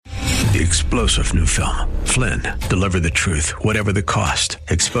the explosive new film, Flynn, Deliver the Truth, Whatever the Cost,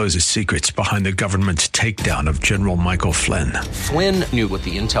 exposes secrets behind the government's takedown of General Michael Flynn. Flynn knew what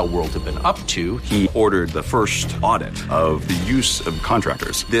the intel world had been up to. He ordered the first audit of the use of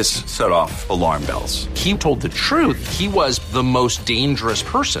contractors. This set off alarm bells. He told the truth. He was the most dangerous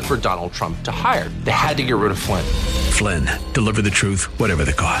person for Donald Trump to hire. They had to get rid of Flynn. Flynn, Deliver the Truth, Whatever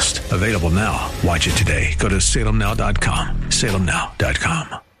the Cost. Available now. Watch it today. Go to salemnow.com.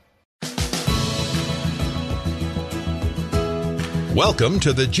 salemnow.com. Welcome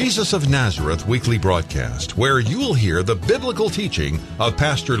to the Jesus of Nazareth weekly broadcast, where you will hear the biblical teaching of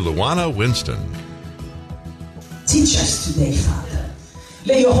Pastor Luana Winston. Teach us today, Father.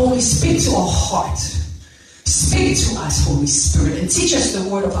 Let your Holy Spirit to our heart. Speak to us, Holy Spirit, and teach us the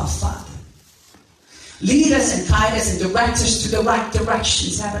word of our Father. Lead us and guide us and direct us to the right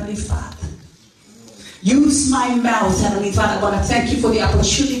directions, Heavenly Father. Use my mouth, Heavenly Father. I want to thank you for the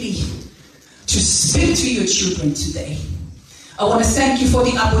opportunity to speak to your children today. I want to thank you for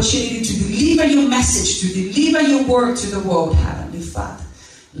the opportunity to deliver your message, to deliver your word to the world, Heavenly Father.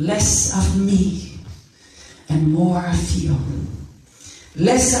 Less of me and more of you.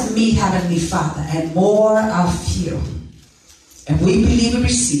 Less of me, Heavenly Father, and more of you. And we believe and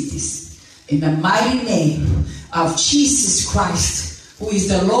receive this in the mighty name of Jesus Christ, who is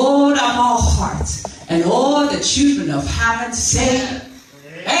the Lord of our hearts. And all the children of heaven say,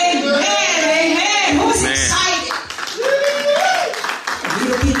 Amen, amen. Who's excited?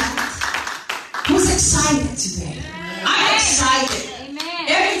 Who's excited today? I'm excited. Amen.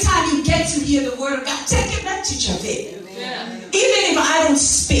 Every time you get to hear the word of God, take advantage of it. Amen. Even if I don't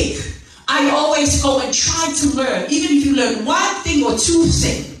speak, I always go and try to learn. Even if you learn one thing or two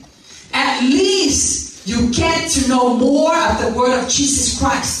things, at least you get to know more of the word of Jesus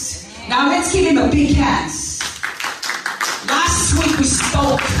Christ. Now let's give him a big hand. Last week we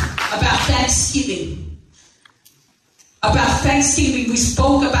spoke about Thanksgiving. We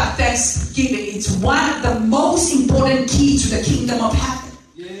spoke about Thanksgiving. It's one of the most important keys to the kingdom of heaven.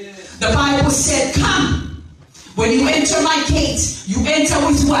 Yeah. The Bible said, come. When you enter my gates, you enter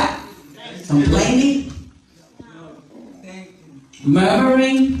with what? Complaining,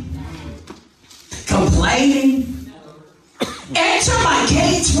 murmuring, complaining. Enter my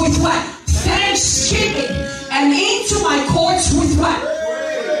gates with what? Thanksgiving. And into my courts with what?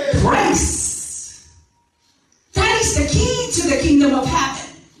 Praise. That is the key to the kingdom of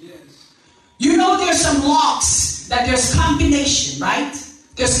heaven. Yes. You know there's some locks that there's combination, right?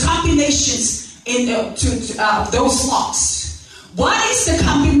 There's combinations in those locks. What is the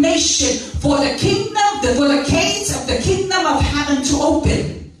combination for the kingdom, for the gates of the kingdom of heaven to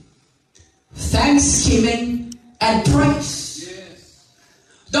open? Thanksgiving and praise. Yes.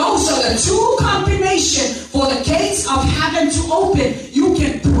 Those are the two combinations for the gates of heaven to open. You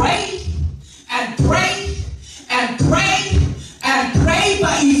can pray and pray and pray and pray,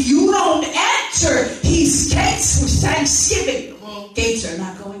 but if you don't enter his gates with thanksgiving, gates are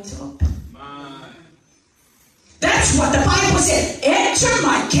not going to open. That's what the Bible said. Enter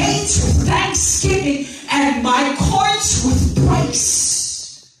my gates with thanksgiving and my courts with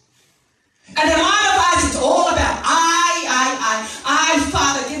praise. And a lot of us, it's all about I,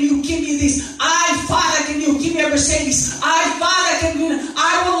 Father, can you give me this? I, Father, can you give me a Mercedes? I, Father, can you,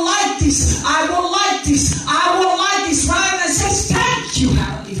 I will like this. I will like this. I will like this. Rather than says, thank you,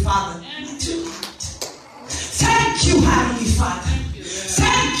 Heavenly Father. Not too loud. Thank you, Heavenly Father.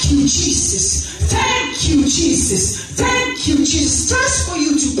 Thank you, Jesus. Thank you, Jesus. Thank you, Jesus. Just for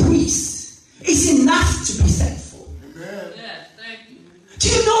you to breathe is enough to be thankful. Amen. Yes, thank you. Do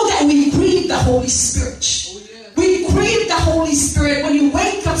you know that we grieve the Holy Spirit? We grieve the Holy Spirit when you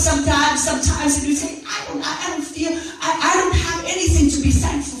wake up sometimes and you say, I don't feel, I don't have anything to be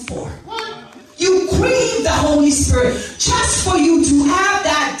thankful for. What? You grieve the Holy Spirit just for you to have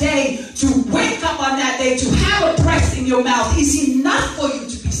that day, to wake up on that day, to have a breath in your mouth is enough for you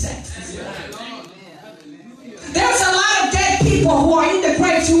to be thankful. There's a lot of dead people who are in the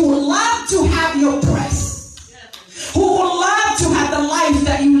grave who would love to have your breath, who would love to have the life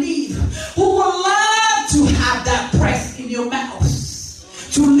that you live, who would love to have that breath in your mouth,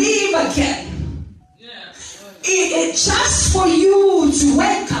 to live again. It just for you to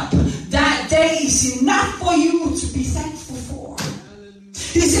wake up that day is enough for you to be thankful for.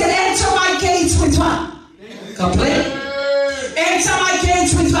 He said, enter my gates with what? Complaining. Enter my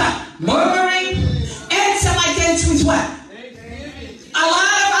gates with what? Murmuring. Enter my gates with what? A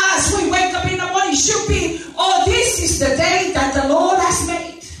lot of us, we wake up in the morning, should be, oh, this is the day that the Lord has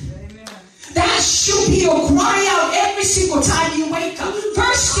made. That should be your cry out every single time you wake up.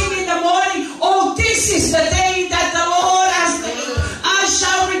 First thing in the morning, oh, this is the day that the Lord has made. I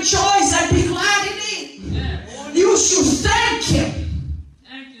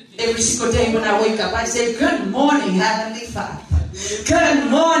single day when I wake up, I say, good morning, Heavenly Father. Good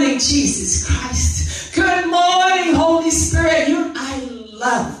morning, Jesus Christ. Good morning, Holy Spirit. I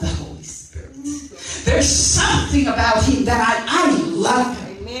love the Holy Spirit. There's something about him that I love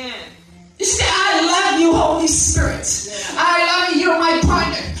him. Amen. You say, I love you, Holy Spirit. I love you. You're my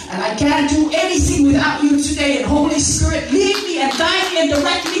partner. And I can't do anything without you today. And Holy Spirit, lead me and guide me and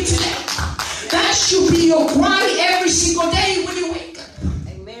direct me today. That should be your cry every single day when you wake up.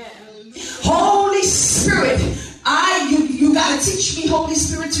 Amen. Holy Spirit, you got to teach me, Holy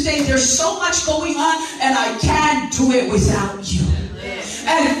Spirit, today. There's so much going on, and I can't do it without you.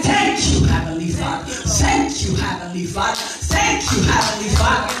 And thank you, Heavenly Father. Thank you, Heavenly Father. Thank you, Heavenly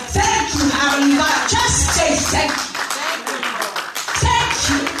Father. Thank you, Heavenly Father. Just say thank you. Thank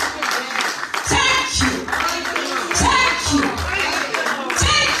you. Thank you. Thank you.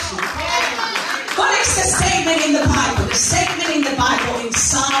 Thank you. What is the statement in the Bible? The statement in the Bible in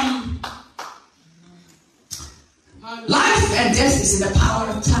Psalm. Life and death is in the power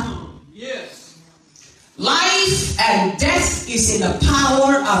of tongue. Yes. Life and death is in the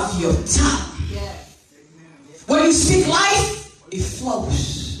power of your tongue. Yes. When you speak life, it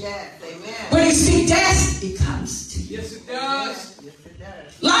flows. Yes. Amen. When you speak death, it comes to you. Yes, it does. Yes, it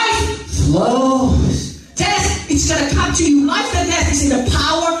does. Life flows. Death, it's going to come to you. Life and death is in the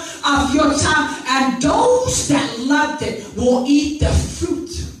power of your tongue. And those that love it will eat the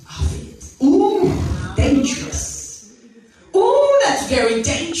fruit of it. Ooh, dangerous. Oh, that's very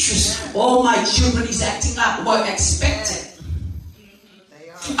dangerous. Oh, my children is acting up. Well, expect it.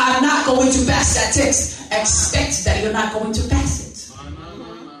 I'm not going to pass that text. Expect that you're not going to pass it.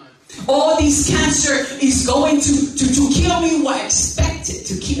 All this cancer is going to kill me. Well, expect it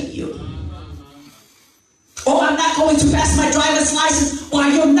to kill you. Oh, I'm not going to pass my driver's license.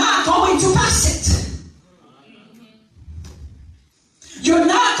 Well, you're not going to pass it. You're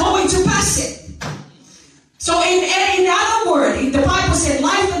not going to pass it. So in other words, the Bible said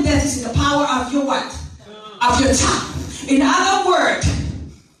life and death is in the power of your what? Of your tongue. In other words,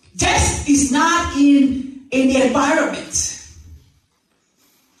 death is not in the environment.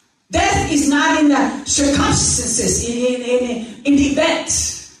 Death is not in the circumstances, in the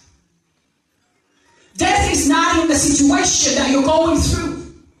event. Death is not in the situation that you're going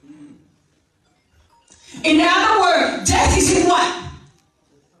through. In other words, death is in what?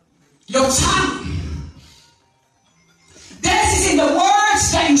 Your tongue. Death is in the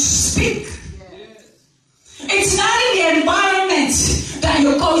words that you speak. It's not in the environment that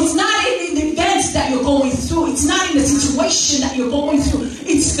you're going. It's not in the events that you're going through. It's not in the situation that you're going through.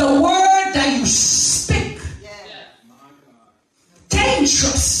 It's the word that you speak.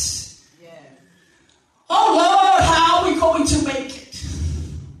 Dangerous. Oh Lord, how are we going to make it?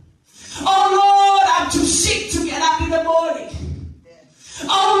 Oh Lord, I'm too sick to get up in the morning.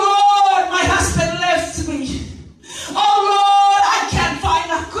 Oh Lord, my husband left me. Oh Lord, I can't find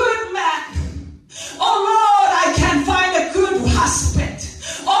a good man. Oh Lord, I can't find a good husband.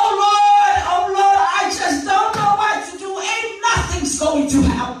 Oh Lord, I just don't know what to do. Ain't nothing's going to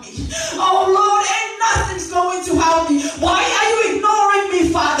help me. Oh Lord, ain't nothing's going to help me. Why are you ignoring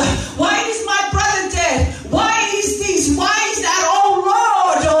me, Father? Why is my brother dead? Why is this? Why is that? Oh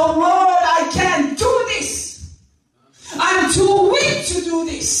Lord, I can't do this. I'm too weak to do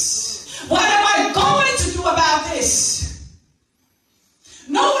this. What am I going to do about this?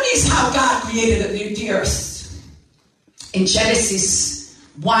 Notice how God created the earth. In Genesis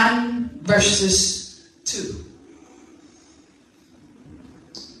 1 verses 2.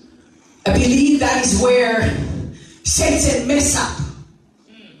 I believe that is where Satan messed up.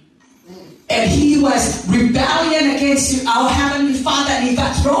 And he was rebellion against our Heavenly Father, and he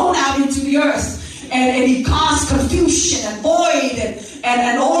got thrown out into the earth. And he caused confusion and void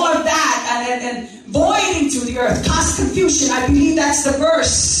and all of that and void into the earth, caused confusion. I believe that's the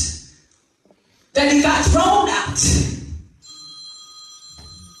verse that he got thrown out.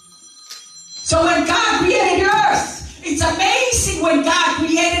 So when God created the earth, it's amazing when God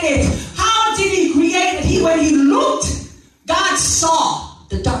created it. How did he create it? When he looked, God saw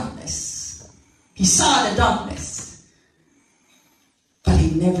the darkness. He saw the darkness. But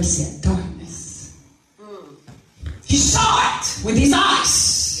he never said darkness. He saw it with his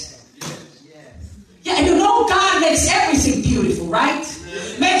eyes. Yeah, and you know God makes everything beautiful, right?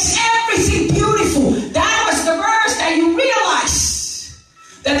 Makes everything beautiful. That was the verse that you realized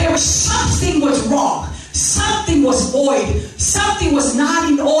that there was something was wrong. Something was void. Something was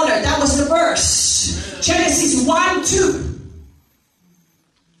not in order. That was the verse. Genesis 1:2.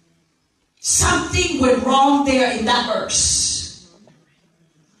 Something went wrong there in that verse.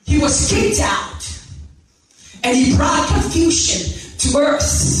 He was kicked out. And he brought confusion to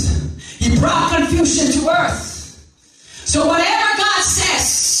earth. He brought confusion to earth. So whatever God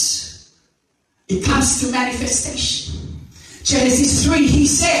says, it comes to manifestation. Genesis 3, he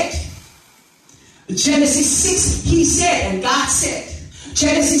said. Genesis 6, he said, and God said.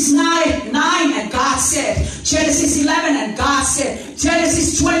 Genesis 9, and God said. Genesis 11, and God said.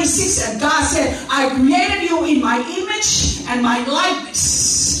 Genesis 26, and God said, I created you in my image and my likeness.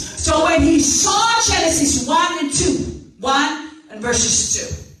 So when he saw Genesis 1 and 2, 1 and verses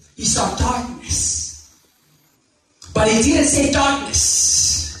 2, he saw darkness. But he didn't say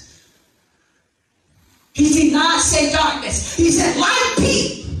darkness. He did not say darkness. He said, light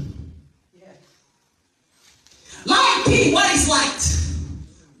be. Light be. What is light?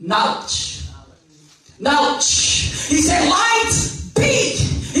 Knowledge. Knowledge. He said, light be.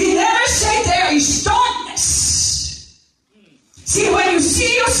 He never said there is darkness. See, when you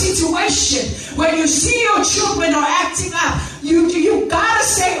see your situation, when you see your children are acting up, you gotta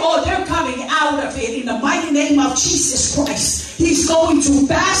say, oh, they're coming out of it in the mighty name of Jesus Christ. He's going to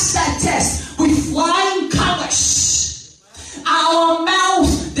pass that test with flying colors. Our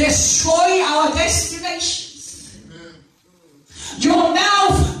mouth destroy our destination. Your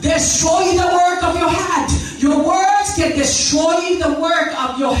mouth destroy the work of your hand. Your words can destroy the work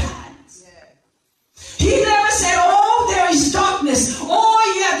of your hands. He never said, oh, there is darkness. Oh,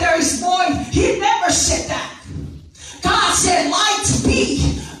 yeah, there is void. He never said that. God said, light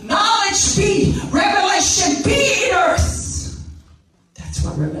be, knowledge be, revelation be in earth. That's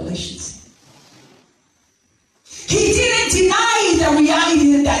what revelation said. He didn't deny the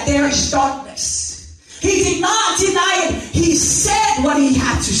reality that there is darkness. He did not deny it. He said what he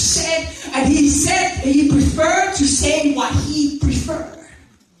had to say, and he said he preferred to say what he preferred.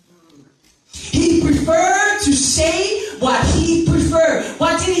 He preferred to say what he preferred.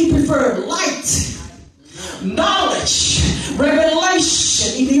 What did he prefer? Light, knowledge,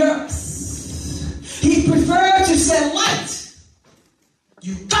 revelation in the earth. He preferred to say light.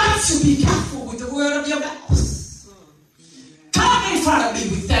 You got to be careful with the word of your mouth. Come in front of me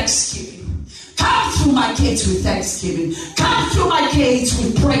with thanksgiving. Come through my gates with thanksgiving. Come through my gates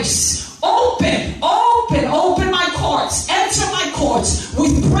with praise. Open my courts. Enter my courts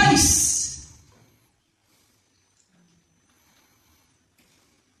with praise.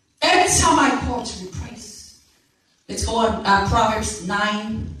 Enter my courts with praise. Let's go on Proverbs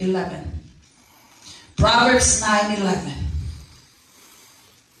 9:11. Proverbs 9:11.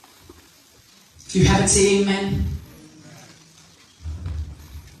 If you haven't said amen.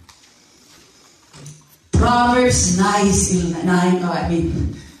 Proverbs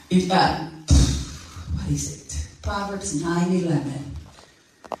 9:11. What is it? Proverbs 9:11.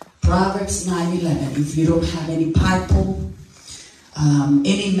 Proverbs 9:11. If you don't have any Bible,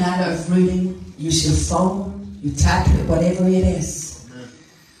 any manner of reading, use your phone, you tablet, whatever it is.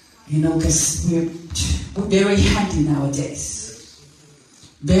 You know, because we're very handy nowadays.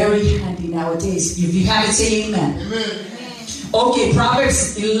 Very handy nowadays. If you haven't said amen. Amen. Okay,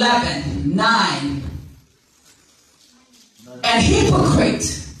 Proverbs 11:9. And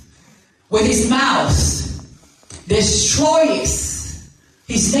hypocrite with his mouth destroyeth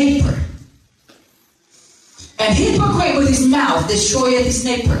his neighbor. And hypocrite with his mouth destroyeth his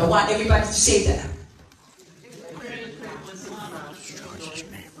neighbor. I want everybody to say that.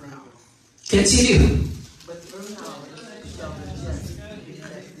 Continue.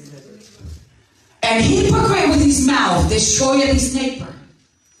 And hypocrite with his mouth destroyeth his neighbor.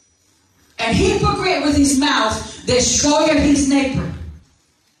 And hypocrite with his mouth destroyeth his neighbor.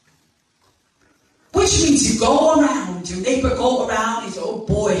 Which means you go around, your neighbor go around and say, oh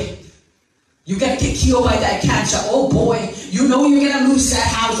boy, you're going to get killed by that cancer. Oh boy, you know you're going to lose that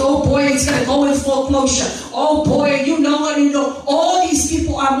house. Oh boy, it's going to go in foreclosure. Oh boy, you know what, you know. All these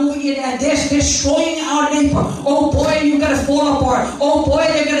people are moving in and they're destroying our neighbor. Oh boy, you're going to fall apart. Oh boy,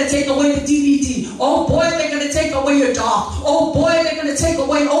 they're going to take away the DVD. Oh boy, they're going to take away your dog. Oh boy, they're going to take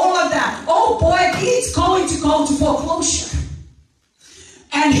away all of that. Oh boy, it's going to go to foreclosure.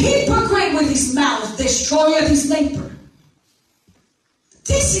 And hypocrite with his mouth destroyeth his neighbor.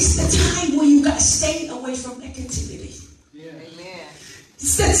 This is the time where you got to stay away from negativity. Yeah. Amen.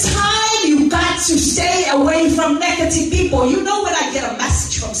 It's the time you got to stay away from negative people. You know, when I get a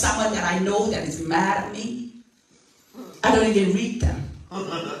message from someone that I know that is mad at me, I don't even read them.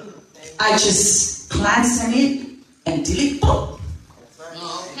 I just glance at it and delete. Boom.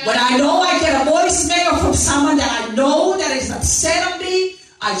 When I know I get a voicemail from someone that I know that is upset at me,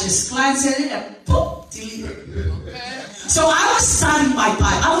 I just glance at it and boom, delete it. So I was studying my Bible.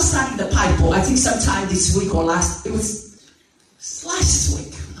 I was studying the Bible. I think sometime this week or last week. I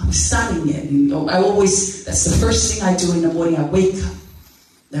was studying it. And that's the first thing I do in the morning. I wake up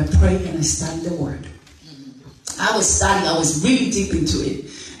I prayed and I studied the word. I was really deep into it.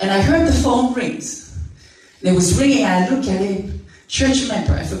 And I heard the phone rings. And it was ringing, and I looked at it. Church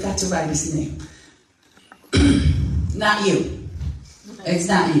member, I forgot to write his name. Not you. It's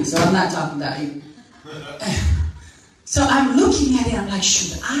not you, so I'm not talking about you. So I'm looking at it, I'm like,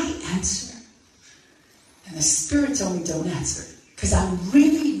 should I answer? And the Spirit told me, don't answer it. Because I'm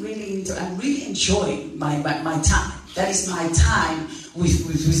really enjoying my time. That is my time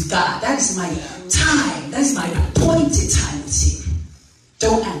with God. That is my time. That is my appointed time with Him.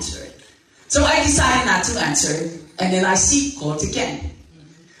 Don't answer it. So I decided not to answer it. And then I called again.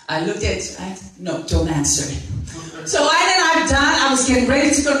 I looked at it. No, don't answer it. So I'm done. I was getting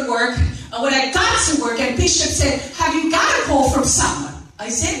ready to go to work. And when I got to work, and Bishop said, have you got a call from someone? I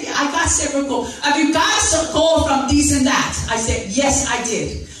said, yeah, I got several calls. Have you got a call from this and that? I said, yes, I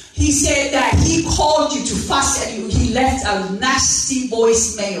did. He said that he called you to fuss at you. He left a nasty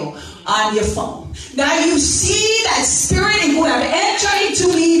voicemail on your phone. Now you see that spirit, it would have entered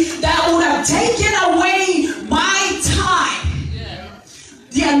into me, that would have taken away my time.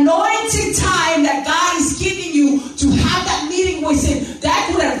 The anointing time that God is giving you to have that meeting with Him,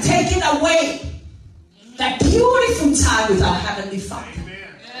 that would have taken away that beautiful time with our Heavenly Father.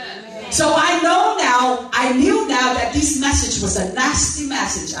 So I knew now that this message was a nasty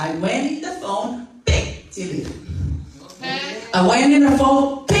message. I went in the phone, bing, deleted. I went in the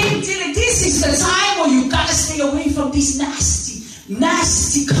phone, bing, deleted. This is the time where you gotta stay away from these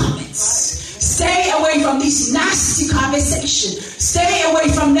nasty comments. Stay away from this nasty conversation. Stay away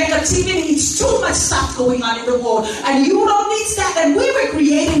from negativity. It's too much stuff going on in the world. And you don't need that. And we were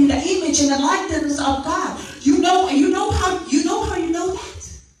created in the image and the likeness of God. You know how you know that?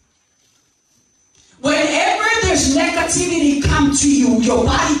 Whenever there's negativity come to you, your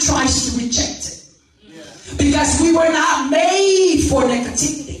body tries to reject it. Because we were not made for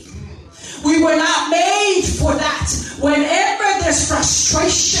negativity. We were not made for that. Whenever there's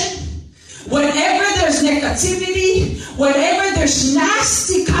frustration, whenever there's negativity, whenever there's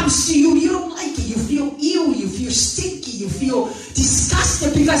nasty comes to you, you don't like it. You feel ill, you feel stinky, you feel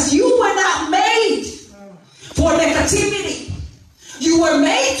disgusted because you were not made for negativity. You were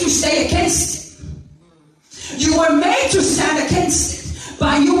made to stay against it. You were made to stand against it,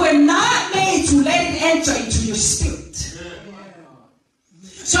 but you were not made to let it enter into your spirit.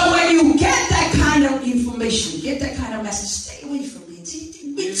 So when you get that kind of information, get that kind of message, stay away from it.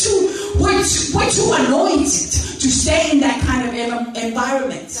 We're too anointed to stay in that kind of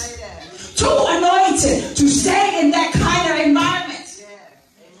environment. Too anointed to stay in that kind of environment.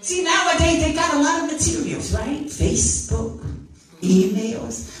 See, nowadays they got a lot of materials, right? Facebook,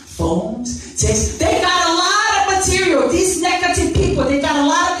 emails, phones, text. They got a lot of material. These negative people, they got a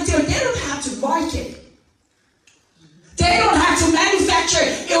lot of material. They don't have to market it. They don't have to manufacture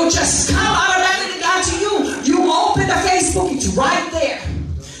it. It will just come automatically down to you. You open the Facebook, it's right there.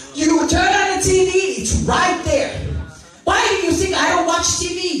 You turn on the TV, it's right there. Why do you think I don't watch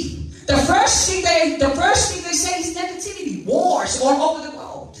TV? The first thing they say is negativity, wars all over the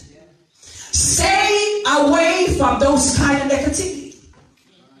world. Stay away from those kind of negativity.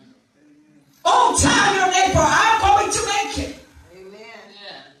 Oh, tell your neighbor, I'm going to make it.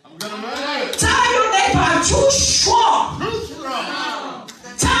 Tell your neighbor I'm too strong.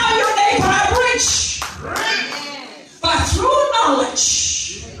 Tell your neighbor I'm rich. But through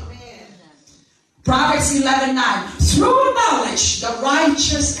knowledge, Proverbs 11:9, through knowledge the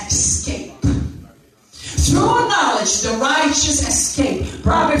righteous escape. Through knowledge the righteous escape.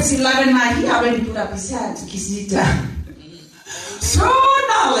 Proverbs 11:9, he already put up his hand to kiss it down. Through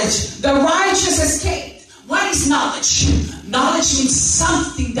knowledge the righteous escape. What is knowledge? Knowledge means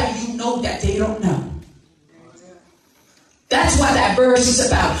something that you know that they don't know. That's what that verse is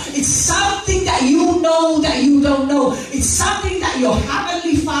about. It's something that you know that you don't know. It's something that your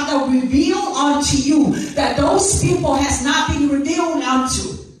Heavenly Father revealed unto you that those people has not been revealed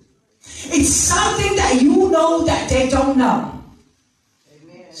unto. It's something that you know that they don't know.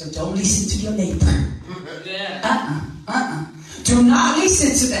 Amen. So don't listen to your neighbor. Do not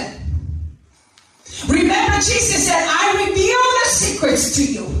listen to them. Remember, Jesus said, I reveal the secrets to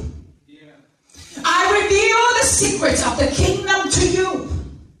you. I reveal the secrets of the kingdom to you.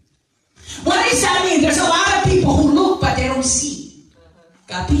 What does that mean? There's a lot of people who look, but they don't see.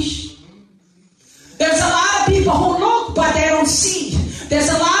 Capiche? There's a lot of people who look, but they don't see. There's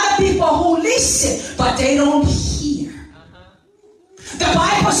a lot of people who listen, but they don't hear. The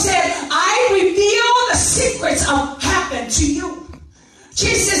Bible said, I reveal the secrets of heaven to you.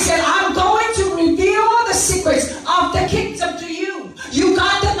 Jesus said, I'm going to reveal the secrets of the kingdom to you. You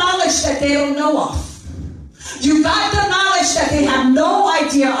got the knowledge that they don't know of. You got the knowledge that they have no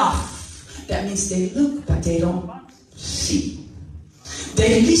idea of. That means they look, but they don't see.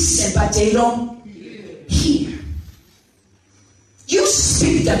 They listen, but they don't hear. You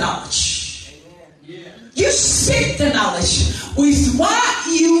speak the knowledge. You speak the knowledge with what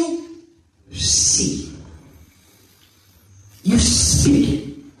you see. You speak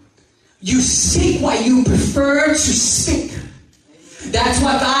it. You speak what you prefer to speak. That's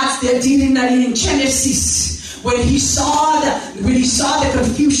what God did in Genesis when he saw the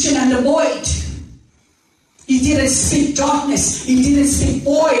confusion and the void. He didn't speak darkness. He didn't speak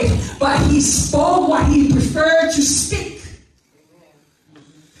void, but he spoke what he preferred to speak.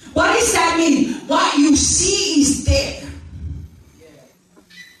 What does that mean? What you see is there.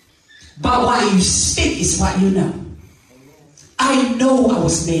 But what you speak is what you know. I know I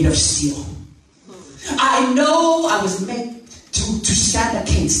was made of steel. I know I was made to stand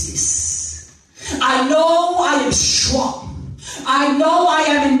against this. I know I am strong. I know I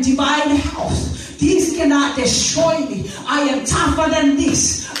am in divine health. These cannot destroy me. I am tougher than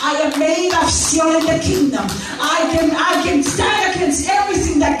this. I am made of steel in the kingdom. I can stand against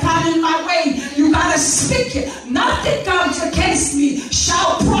everything that comes in my way. You gotta speak it. Nothing comes against me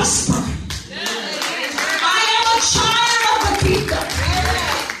shall prosper. I am a child of the kingdom.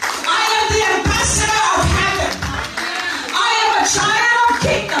 I am the ambassador of heaven. I am a child of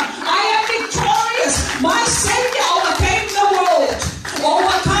kingdom. I am victorious. My Savior overcame the world.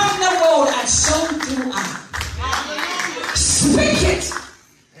 Overcome the world, and so do I. Speak it.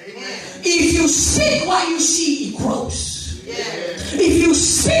 If you speak what you see, it grows. If you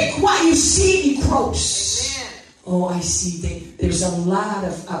speak what you see, it grows. Oh, I see. There's a lot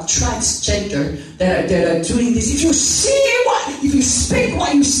of transgender that are doing this. If you speak what you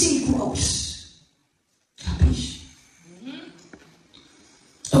see, it grows. Capiche?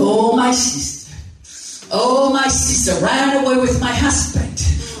 Oh, my sister. Oh, my sister ran away with my husband.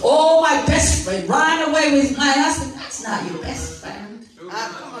 Oh, my best friend ran away with my husband. That's not your best friend.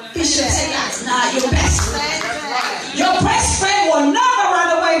 Bishop said that's not your best friend. Your best friend will never run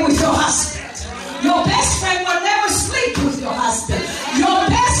away with your husband. Your best friend will never sleep with your husband. Your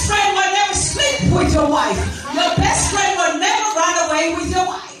best friend will never sleep with your wife. Your best friend will never run away with your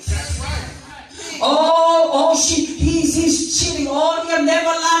wife. He's cheating. Oh, you'll never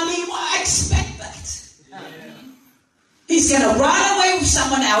love me. Well, I expect that. He's going to run away with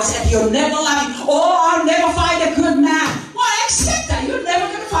someone else and you'll never love me. Oh, I'll never find a good man. Well, I expect that. You're never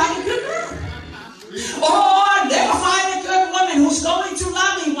going to find a good man. Oh, I'll never find a good woman who's going to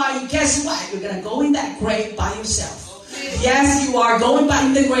love me. Well, guess what? You're going to go in that grave by yourself. Yes, you are going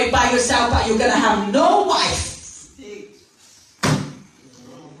in the grave by yourself, but you're going to have no wife.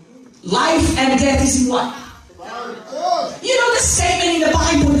 Life and death is in what? You know the statement in the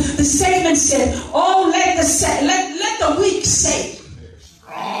Bible. The statement said, "Oh, let the weak say."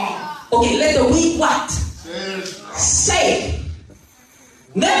 Okay, let the weak what? Say.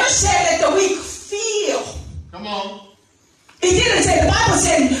 Never said let the weak feel. Come on. It didn't say.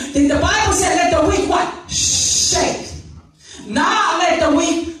 The Bible said let the weak what? Say. Now let the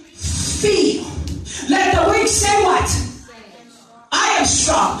weak feel. Let the weak say what? I am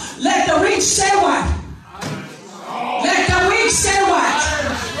strong. Let the weak say what? Let the weak say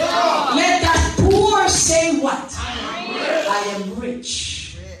what? Let the poor say what? I am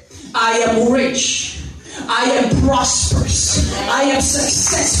rich. I am rich. I am prosperous. I am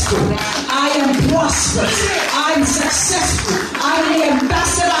successful. I am prosperous. I am successful. I am the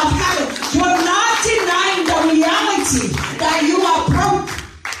ambassador of heaven. You're not denying the reality that you are broke.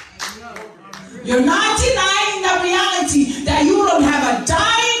 You're not denying the reality that you don't have a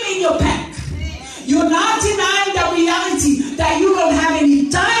dime in your bank. You're not denying the reality that you don't have any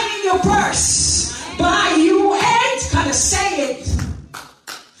dime in your purse. But you ain't going to say it.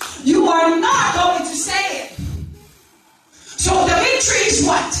 You are not going to say it. So the victory is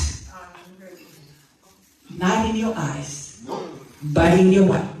what? Not in your eyes, but in your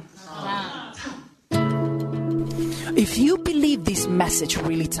what? If you believe this message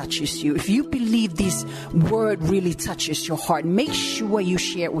really touches you, if you believe this word really touches your heart, make sure you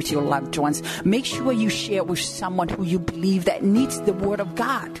share it with your loved ones. Make sure you share it with someone who you believe that needs the word of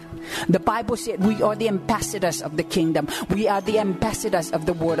God. The Bible said we are the ambassadors of the kingdom. We are the ambassadors of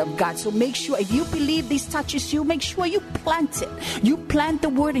the word of God. So make sure if you believe this touches you, make sure you plant it. You plant the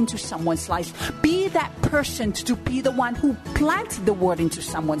word into someone's life. Be that person to be the one who plants the word into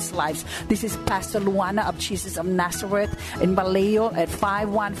someone's lives. This is Pastor Luana of Jesus of Nazareth in Vallejo at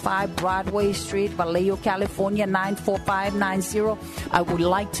 515 Broadway Street, Vallejo, California, 94590. I would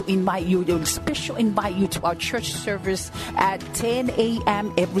like to invite you, invite you to our church service at 10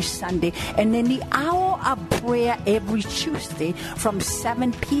 a.m. every Sunday. And in the hour of prayer every Tuesday from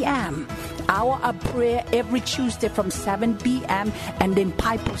 7 p.m. Hour of prayer every Tuesday from 7 p.m. and then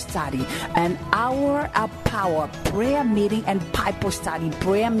Bible study. An hour of power, prayer meeting and Bible study.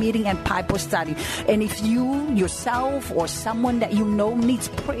 Prayer meeting and Bible study. And if you yourself or someone that you know needs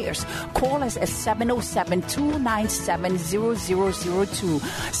prayers, call us at 707-297-0002.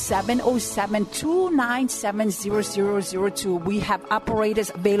 707-297-0002. We have operators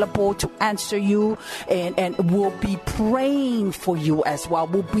available to answer you, and we'll be praying for you as well.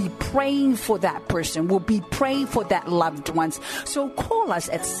 We'll be praying for that person. We'll be praying for that loved ones. So call us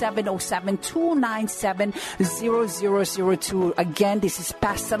at 707-297-0002. Again, this is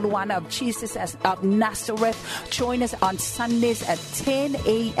Pastor Luana of Jesus of Nazareth. Join us on Sundays at 10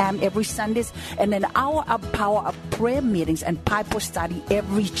 a.m. every Sundays, and an hour of power of prayer meetings and Bible study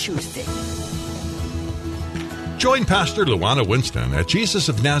every Tuesday. Join Pastor Luana Winston at Jesus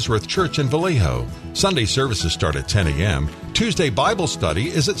of Nazareth Church in Vallejo. Sunday services start at 10 a.m. Tuesday Bible study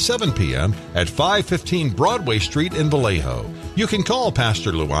is at 7 p.m. at 515 Broadway Street in Vallejo. You can call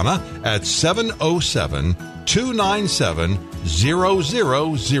Pastor Luana at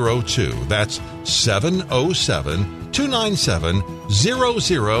 707-297-0002. That's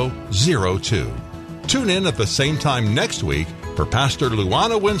 707-297-0002. Tune in at the same time next week for Pastor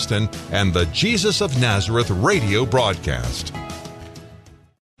Luana Winston and the Jesus of Nazareth radio broadcast.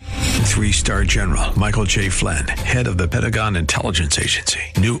 3-star General Michael J. Flynn, head of the Pentagon Intelligence Agency,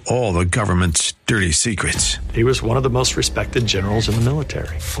 knew all the government's dirty secrets. He was one of the most respected generals in the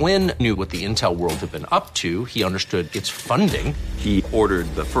military. Flynn knew what the intel world had been up to. He understood its funding. He ordered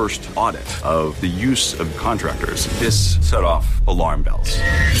the first audit of the use of contractors. This set off alarm bells.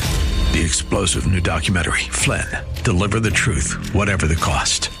 The explosive new documentary, Flynn, Deliver the Truth, Whatever the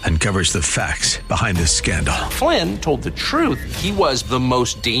Cost, uncovers the facts behind this scandal. Flynn told the truth. He was the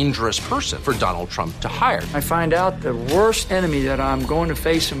most dangerous person for Donald Trump to hire. I find out the worst enemy that I'm going to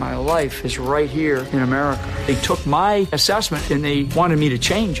face in my life is right here in America. They took my assessment and they wanted me to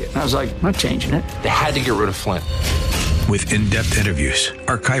change it. And I was like, I'm not changing it. They had to get rid of Flynn. With in-depth interviews,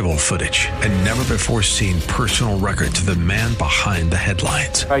 archival footage, and never-before-seen personal records of the man behind the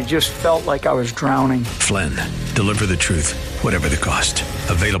headlines. I just felt like I was drowning. Flynn, Deliver the Truth, Whatever the Cost.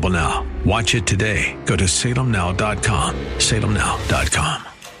 Available now. Watch it today. Go to salemnow.com. salemnow.com.